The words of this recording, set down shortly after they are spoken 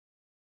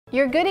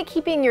You're good at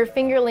keeping your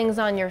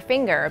fingerlings on your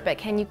finger, but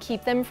can you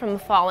keep them from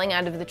falling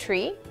out of the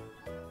tree?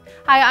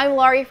 Hi, I'm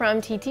Laurie from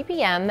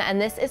TTPM,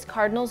 and this is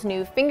Cardinal's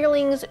new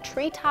Fingerlings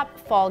Treetop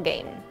Fall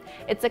Game.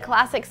 It's a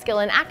classic skill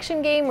and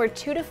action game where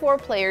 2 to 4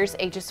 players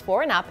ages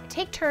 4 and up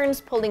take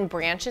turns pulling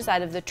branches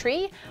out of the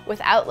tree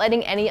without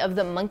letting any of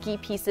the monkey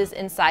pieces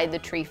inside the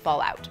tree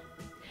fall out.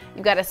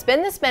 You've got to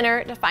spin the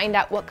spinner to find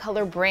out what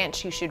color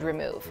branch you should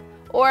remove.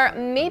 Or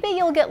maybe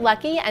you'll get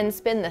lucky and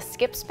spin the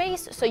skip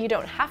space so you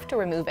don't have to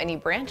remove any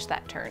branch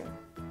that turn.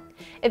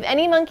 If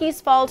any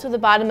monkeys fall to the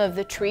bottom of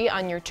the tree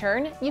on your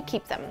turn, you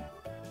keep them.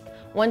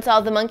 Once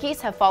all the monkeys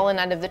have fallen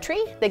out of the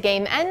tree, the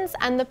game ends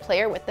and the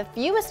player with the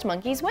fewest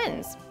monkeys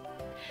wins.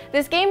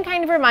 This game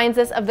kind of reminds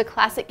us of the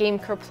classic game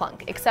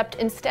Kerplunk, except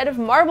instead of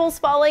marbles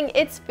falling,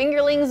 it's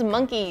Fingerlings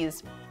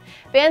monkeys.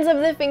 Fans of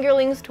the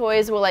Fingerlings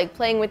toys will like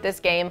playing with this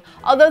game,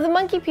 although the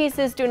monkey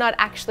pieces do not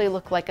actually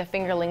look like a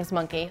Fingerlings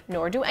monkey,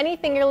 nor do any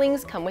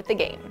Fingerlings come with the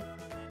game.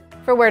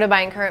 For where to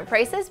buy and current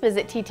prices,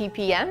 visit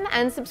TTPM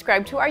and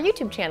subscribe to our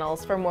YouTube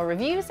channels for more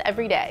reviews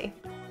every day.